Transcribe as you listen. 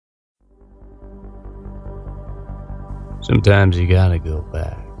Sometimes you gotta go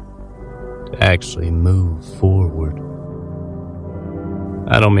back to actually move forward.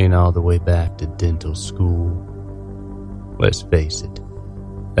 I don't mean all the way back to dental school. Let's face it,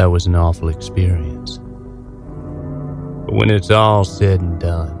 that was an awful experience. But when it's all said and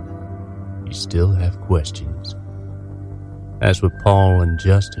done, you still have questions. That's what Paul and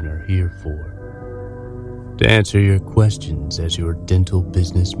Justin are here for. To answer your questions as your dental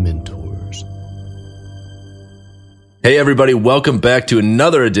business mentors. Hey everybody, welcome back to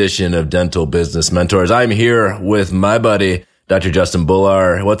another edition of Dental Business Mentors. I'm here with my buddy, Dr. Justin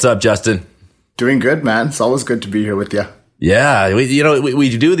Bullard. What's up, Justin? Doing good, man. It's always good to be here with you. Yeah,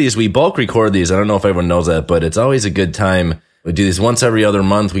 we do these, we bulk record these. I don't know if everyone knows that, but it's always a good time. We do these once every other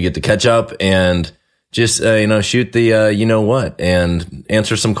month. We get to catch up and just, shoot the, and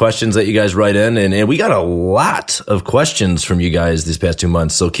answer some questions that you guys write in. And we got a lot of questions from you guys these past 2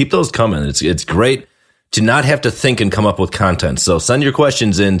 months. So keep those coming. It's great to not have to think and come up with content. So send your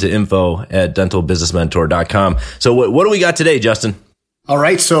questions in to info@dentalbusinessmentor.com. So what do we got today, Justin? All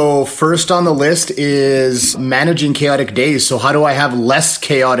right. So first on the list is managing chaotic days. So how do I have less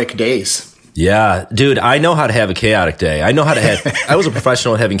chaotic days? Yeah, dude, I know how to have a chaotic day. I know how to have, I was a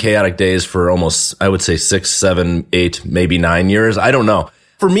professional at having chaotic days for almost, I would say 6, 7, 8, maybe 9 years. I don't know.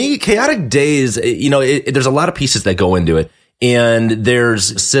 For me, chaotic days, there's a lot of pieces that go into it, and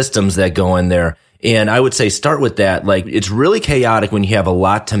there's systems that go in there. And I would say start with that. Like, it's really chaotic when you have a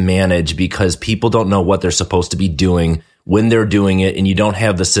lot to manage because people don't know what they're supposed to be doing when they're doing it, and you don't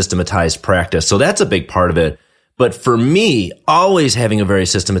have the systematized practice. So that's a big part of it. But for me, always having a very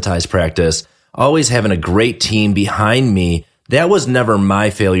systematized practice, always having a great team behind me, that was never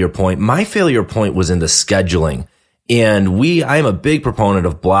my failure point. My failure point was in the scheduling. And I'm a big proponent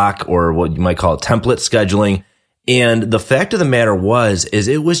of block, or what you might call it, template scheduling. And the fact of the matter is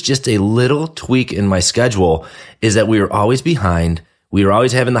it was just a little tweak in my schedule, is that we were always behind. We were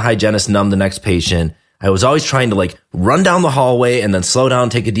always having the hygienist numb the next patient. I was always trying to run down the hallway and then slow down,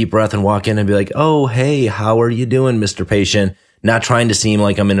 take a deep breath and walk in and be like, oh, hey, how are you doing, Mr. Patient? Not trying to seem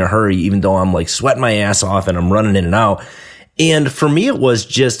like I'm in a hurry, even though I'm sweating my ass off and I'm running in and out. And for me, it was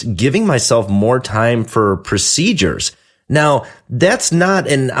just giving myself more time for procedures. Now, that's not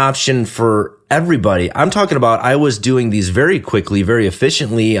an option for everybody. I'm talking about I was doing these very quickly, very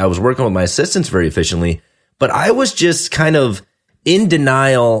efficiently. I was working with my assistants very efficiently, but I was just kind of in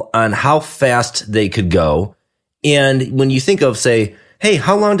denial on how fast they could go. And when you think of, say, hey,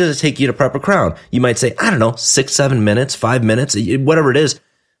 how long does it take you to prep a crown? You might say, I don't know, 6, 7 minutes, 5 minutes, whatever it is.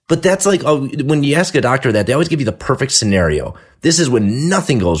 But that's when you ask a doctor that, they always give you the perfect scenario. This is when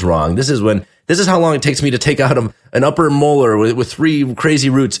nothing goes wrong. This is how long it takes me to take out an upper molar with 3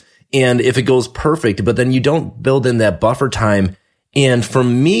 crazy roots. And if it goes perfect, but then you don't build in that buffer time. And for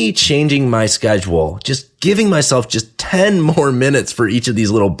me, changing my schedule, just giving myself just 10 more minutes for each of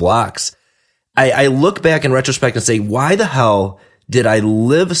these little blocks, I look back in retrospect and say, why the hell did I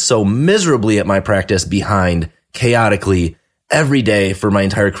live so miserably at my practice behind chaotically every day for my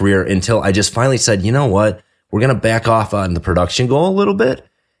entire career, until I just finally said, you know what? We're going to back off on the production goal a little bit,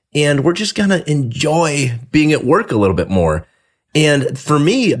 and we're just going to enjoy being at work a little bit more. And for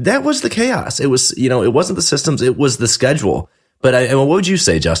me, that was the chaos. It was, it wasn't the systems, it was the schedule. But what would you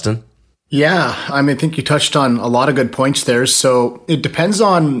say, Justin? Yeah, I think you touched on a lot of good points there. So it depends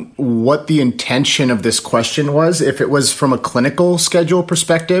on what the intention of this question was. If it was from a clinical schedule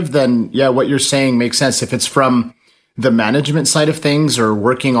perspective, then yeah, what you're saying makes sense. If it's from the management side of things, or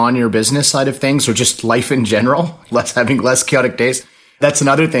working on your business side of things, or just life in general, having less chaotic days, that's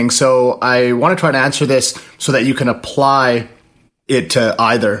another thing. So I want to try to answer this so that you can apply it to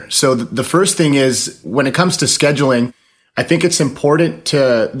either. So the first thing is, when it comes to scheduling, I think it's important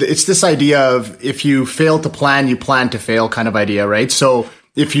it's this idea of, if you fail to plan, you plan to fail kind of idea, right? So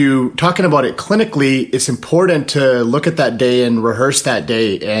if you talking about it clinically, it's important to look at that day and rehearse that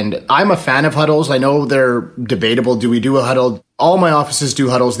day. And I'm a fan of huddles. I know they're debatable. Do we do a huddle? All my offices do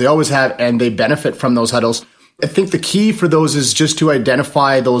huddles. They always have, and they benefit from those huddles. I think the key for those is just to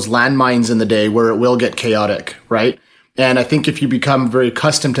identify those landmines in the day where it will get chaotic, right? And I think if you become very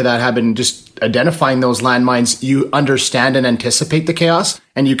accustomed to that habit and just identifying those landmines, you understand and anticipate the chaos,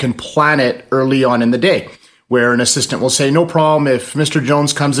 and you can plan it early on in the day, where an assistant will say, no problem, if Mr.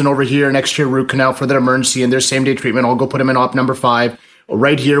 Jones comes in over here next to your root canal for their emergency and their same day treatment, I'll go put him in op number 5.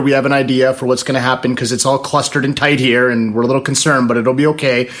 Right here, we have an idea for what's going to happen because it's all clustered and tight here, and we're a little concerned, but it'll be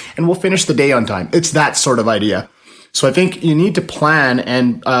okay, and we'll finish the day on time. It's that sort of idea. So I think you need to plan,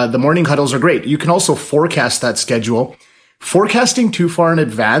 and the morning huddles are great. You can also forecast that schedule. Forecasting too far in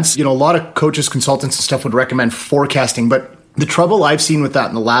advance, a lot of coaches, consultants and stuff would recommend forecasting, but the trouble I've seen with that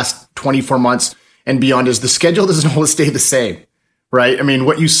in the last 24 months and beyond is the schedule doesn't always stay the same, right? I mean,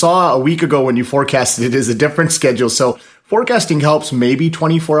 what you saw a week ago when you forecasted it is a different schedule. So forecasting helps maybe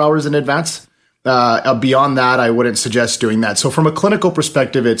 24 hours in advance. Beyond that, I wouldn't suggest doing that. So from a clinical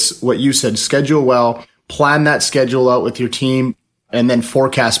perspective, it's what you said, schedule well, plan that schedule out with your team, and then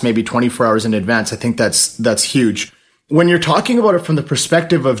forecast maybe 24 hours in advance. I think that's huge. When you're talking about it from the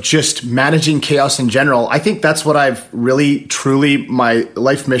perspective of just managing chaos in general, I think that's what I've really, truly, my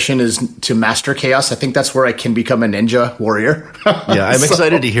life mission is to master chaos. I think that's where I can become a ninja warrior. Yeah, I'm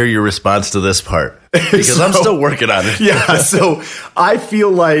excited to hear your response to this part because I'm still working on it. Yeah, so I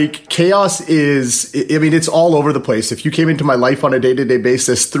feel like chaos is, I mean, it's all over the place. If you came into my life on a day-to-day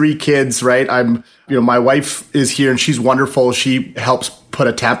basis, 3 kids, right? My wife is here and she's wonderful. She helps put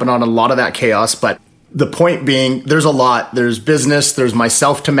a tampon on a lot of that chaos, but the point being, there's a lot. There's business, there's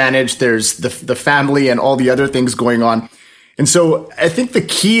myself to manage, there's the family and all the other things going on. And so I think the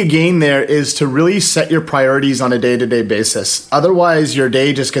key again there is to really set your priorities on a day-to-day basis. Otherwise, your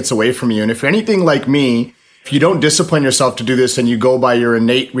day just gets away from you. And if you're anything like me, if you don't discipline yourself to do this and you go by your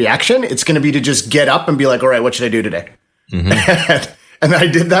innate reaction, it's going to be to just get up and be like, all right, what should I do today? Mm-hmm. And I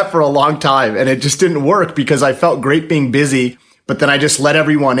did that for a long time and it just didn't work because I felt great being busy, but then I just let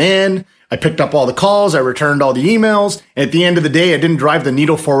everyone in. I picked up all the calls, I returned all the emails, and at the end of the day, I didn't drive the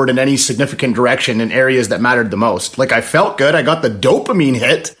needle forward in any significant direction in areas that mattered the most. Like I felt good, I got the dopamine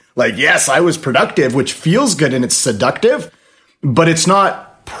hit, like yes, I was productive, which feels good and it's seductive, but it's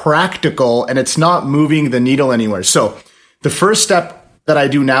not practical and it's not moving the needle anywhere. So the first step that I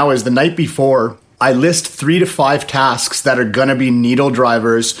do now is the night before, I list 3 to 5 tasks that are going to be needle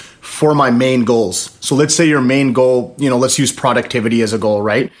drivers for my main goals. So let's say your main goal, let's use productivity as a goal,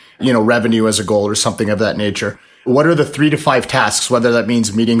 right? Revenue as a goal or something of that nature. What are the 3 to 5 tasks? Whether that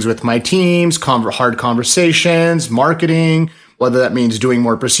means meetings with my teams, hard conversations, marketing, whether that means doing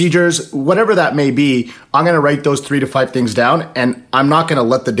more procedures, whatever that may be, I'm going to write those 3 to 5 things down and I'm not going to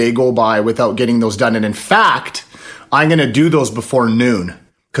let the day go by without getting those done. And in fact, I'm going to do those before noon.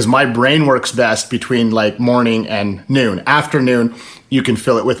 Because my brain works best between like morning and noon. Afternoon, you can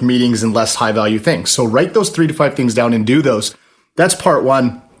fill it with meetings and less high value things. So write those 3 to 5 things down and do those. That's part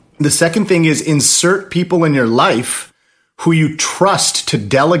one. The second thing is insert people in your life who you trust to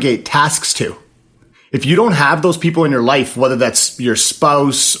delegate tasks to. If you don't have those people in your life, whether that's your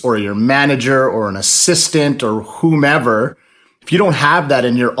spouse or your manager or an assistant or whomever, if you don't have that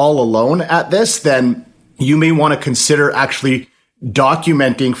and you're all alone at this, then you may want to consider actually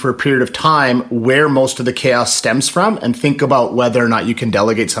documenting for a period of time where most of the chaos stems from and think about whether or not you can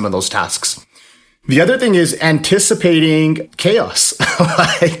delegate some of those tasks. The other thing is anticipating chaos.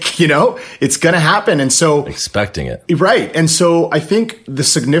 It's going to happen. And so expecting it. Right. And so I think the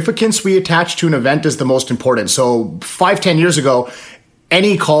significance we attach to an event is the most important. So 5-10 years ago,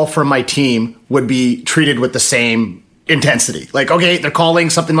 any call from my team would be treated with the same intensity. Like, okay, they're calling,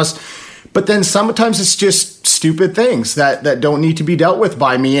 something must... But then sometimes it's just stupid things that don't need to be dealt with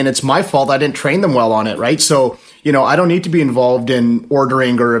by me. And it's my fault. I didn't train them well on it. Right. So, I don't need to be involved in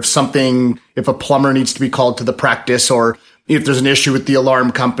ordering or if a plumber needs to be called to the practice or if there's an issue with the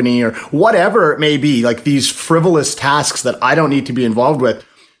alarm company or whatever it may be, like these frivolous tasks that I don't need to be involved with.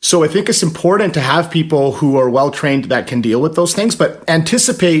 So I think it's important to have people who are well trained that can deal with those things, but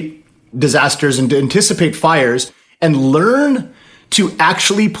anticipate disasters and anticipate fires and learn to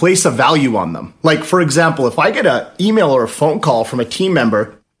actually place a value on them. Like, for example, if I get an email or a phone call from a team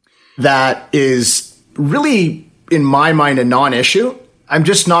member that is really, in my mind, a non-issue, I'm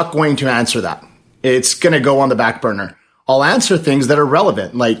just not going to answer that. It's going to go on the back burner. I'll answer things that are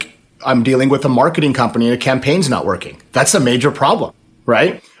relevant, like I'm dealing with a marketing company and a campaign's not working. That's a major problem,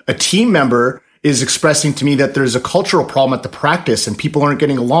 right? A team member is expressing to me that there's a cultural problem at the practice and people aren't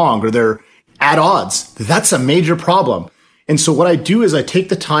getting along or they're at odds. That's a major problem. And so what I do is I take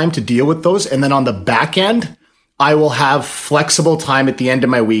the time to deal with those. And then on the back end, I will have flexible time at the end of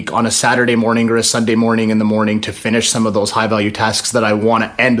my week on a Saturday morning or a Sunday morning in the morning to finish some of those high value tasks that I want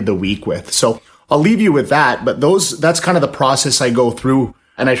to end the week with. So I'll leave you with that. But that's kind of the process I go through.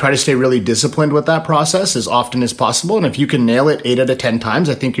 And I try to stay really disciplined with that process as often as possible. And if you can nail it 8 out of 10 times,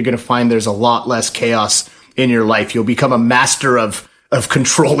 I think you're going to find there's a lot less chaos in your life. You'll become a master of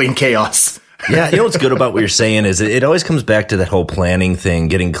controlling chaos. Yeah, what's good about what you're saying is it always comes back to that whole planning thing,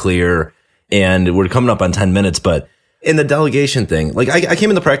 getting clear, and we're coming up on 10 minutes, but in the delegation thing, like I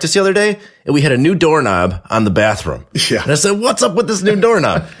came into practice the other day and we had a new doorknob on the bathroom. Yeah. And I said, what's up with this new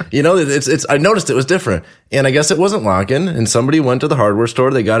doorknob? I noticed it was different and I guess it wasn't locking and somebody went to the hardware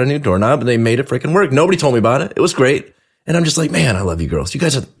store, they got a new doorknob and they made it freaking work. Nobody told me about it. It was great. And I'm just like, man, I love you girls. You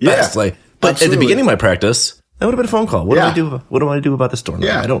guys are the best. But absolutely. At the beginning of my practice, That would have been a phone call. What do I do? What do I do about the storm?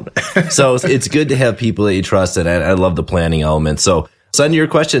 Yeah. I don't. So it's good to have people that you trust, and I love the planning element. So send your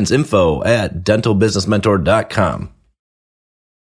questions, info@dentalbusinessmentor.com.